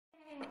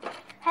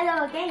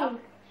Hello again.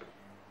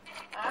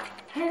 Huh?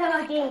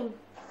 Hello again.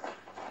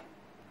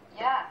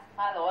 Yeah,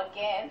 hello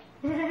again.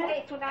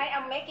 Hey, tonight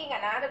I'm making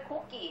another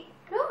cookie.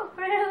 Oh,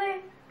 really?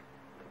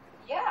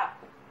 Yeah.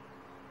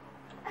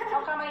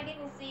 How come I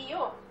didn't see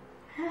you?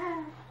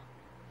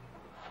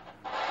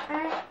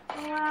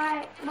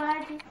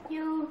 Why did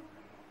you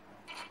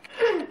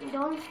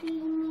don't see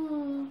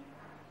me?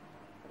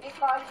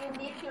 Because you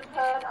need to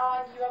turn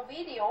on your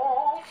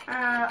video.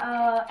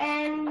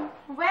 And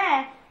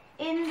where?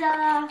 In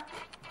the...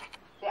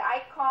 The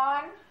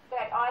icon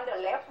that on the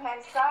left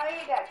hand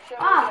side that shows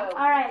Oh, the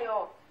alright.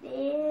 video.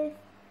 This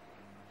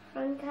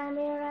front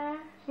camera.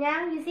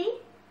 Now you see?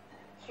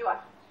 Sure.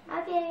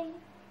 Okay.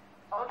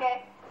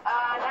 Okay.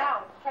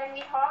 Now, can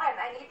we talk and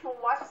I need to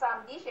wash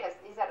some dishes.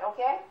 Is that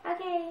okay?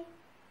 Okay.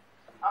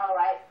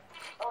 Alright.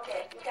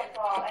 Okay, you can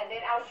talk and then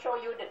I'll show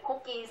you the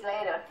cookies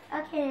later.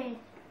 Okay.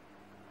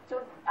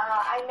 So,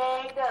 I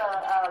made the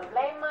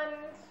lemon,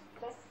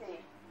 let's see.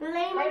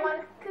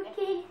 Lemon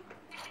cookie.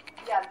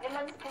 Yeah,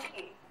 lemon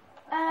cookie.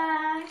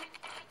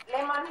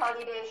 Lemon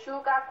holiday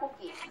sugar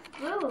cookies.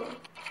 Ooh.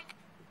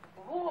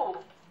 Ooh.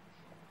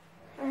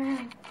 Uh,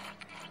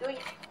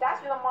 Does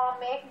your mom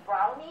make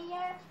brownie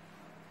yet?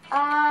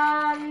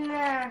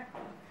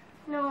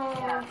 no.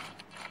 Yeah.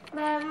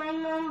 But my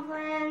mom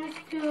plans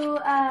to,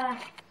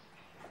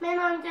 my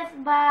mom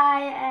just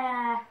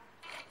buy,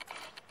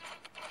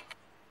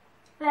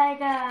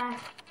 like,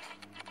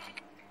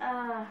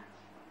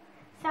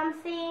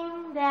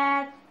 something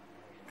that,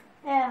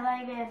 yeah,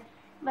 like this.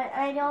 But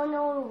I don't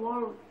know the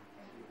word.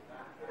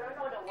 You don't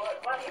know the word.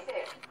 What is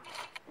it?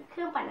 เค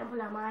รื่องปั่นน้ำผ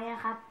ลไม้อะ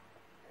ครับ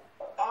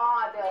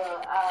Oh, the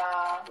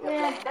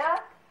Yeah. blender?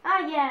 Oh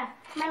yeah,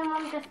 my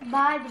mom just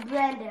buy the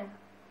blender.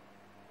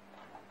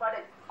 For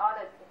the,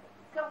 the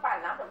เครื่องปั่น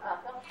น้ำเครื่อง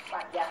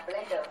ปั่น yeah,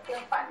 blender เครื่อ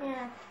งปั่น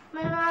Yeah,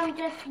 my mom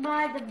just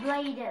buy the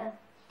blader.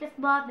 Just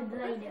bought the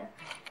blader,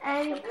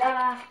 and The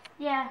blade.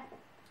 yeah,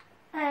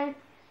 and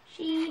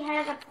she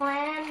has a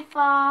plan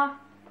for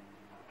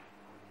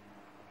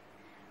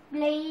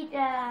blade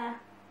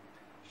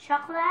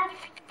chocolate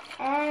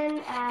and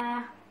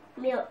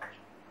milk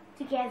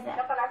together.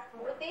 ช็อกโกแลตส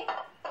มูทตี้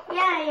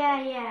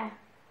Yeah.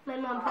 My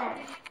mom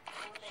planned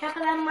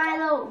chocolate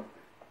Milo.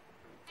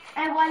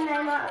 I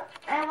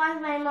want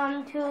my mom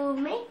to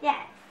make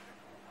that.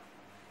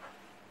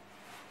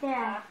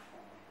 Yeah,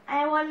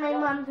 I want my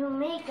mom to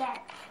make that.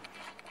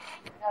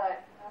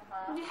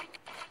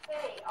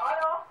 Hey,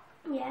 Otto,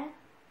 Yeah.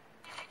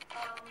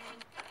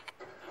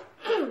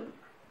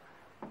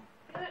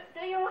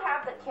 do you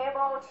have the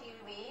cable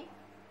TV?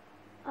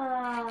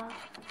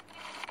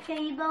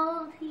 Cable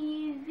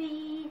TV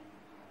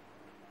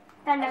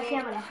จานดาวเทีย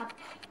มเหรอครับ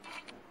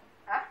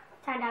ฮะ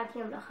จานดาวเที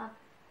ยมเหรอครับ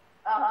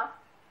ฮะ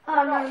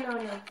Oh no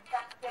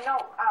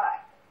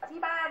ที่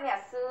บ้านเนี่ย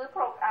ซื้อ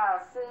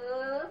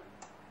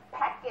แ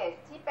พ็กเกจ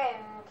ที่เป็น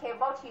เคเ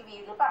บิลทีวี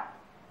หรือเปล่า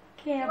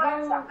ที่ว่า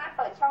Cable สามารถเ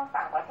ปิดช่อง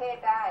ต่างประเทศ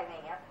ได้อะไร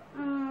เงี้ย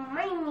ไ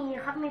ม่มี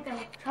ครับมีแต่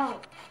6ช่อง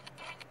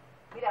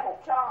มีแต่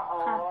6ช่องอ๋อ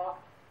ครับ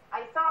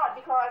I thought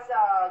because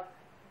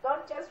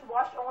don't just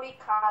watch only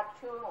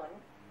cartoon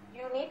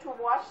you need to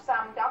watch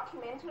some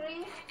documentary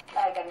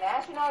like a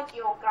National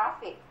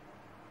Geographic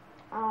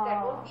that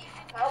would be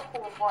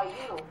helpful for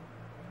you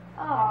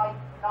for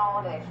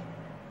knowledge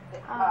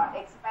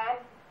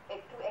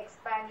to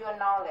expand your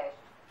knowledge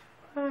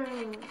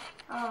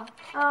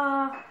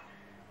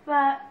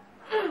but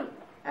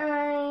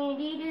I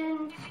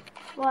didn't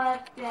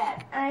watch that.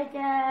 I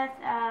just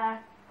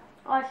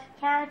watched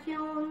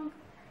cartoon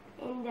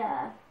in the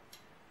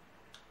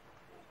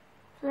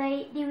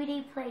DVD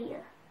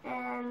player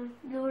and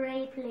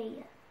Blu-ray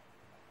player.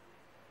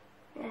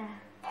 Yeah.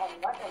 and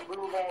not the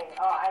Blu-ray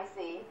I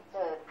see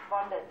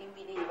on the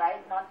DVD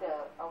right not the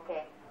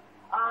okay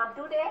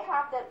do they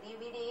have the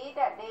DVD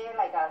that they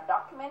like a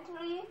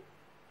documentary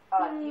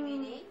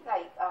DVD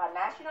like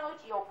National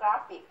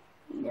Geographic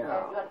No.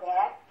 that your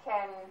dad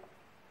can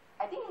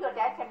I think your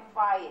dad can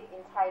find it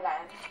in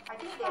Thailand I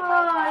think they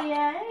might Oh have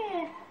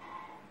yeah.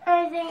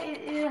 I think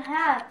you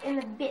have in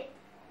a bit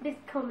this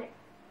comment.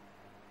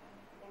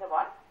 in the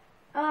what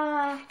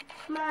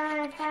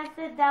My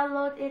sister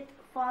download it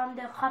from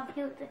the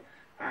computer.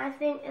 I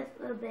think it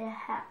will be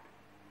help.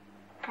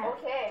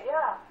 okay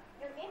yeah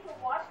you need to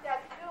watch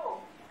that too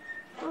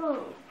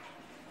Ooh.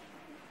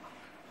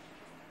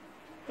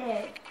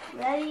 Okay,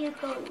 where are you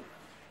going?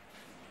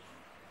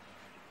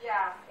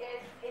 yeah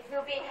it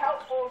will be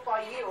helpful for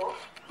you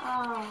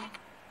Oh.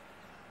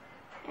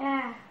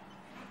 Yeah.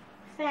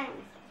 Thanks.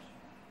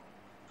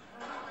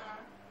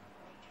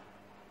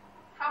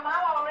 come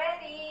out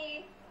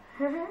already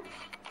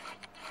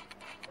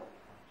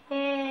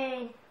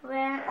Hey,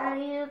 where are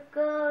you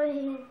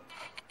going?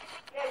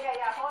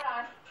 yeah hold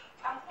on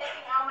I'm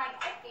taking out my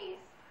cookies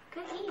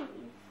Cookies.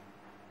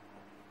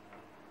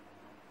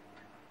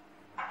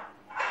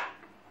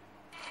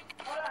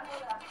 hold on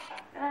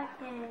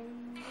Okay.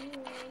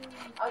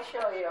 I'll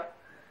show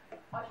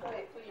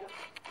it to you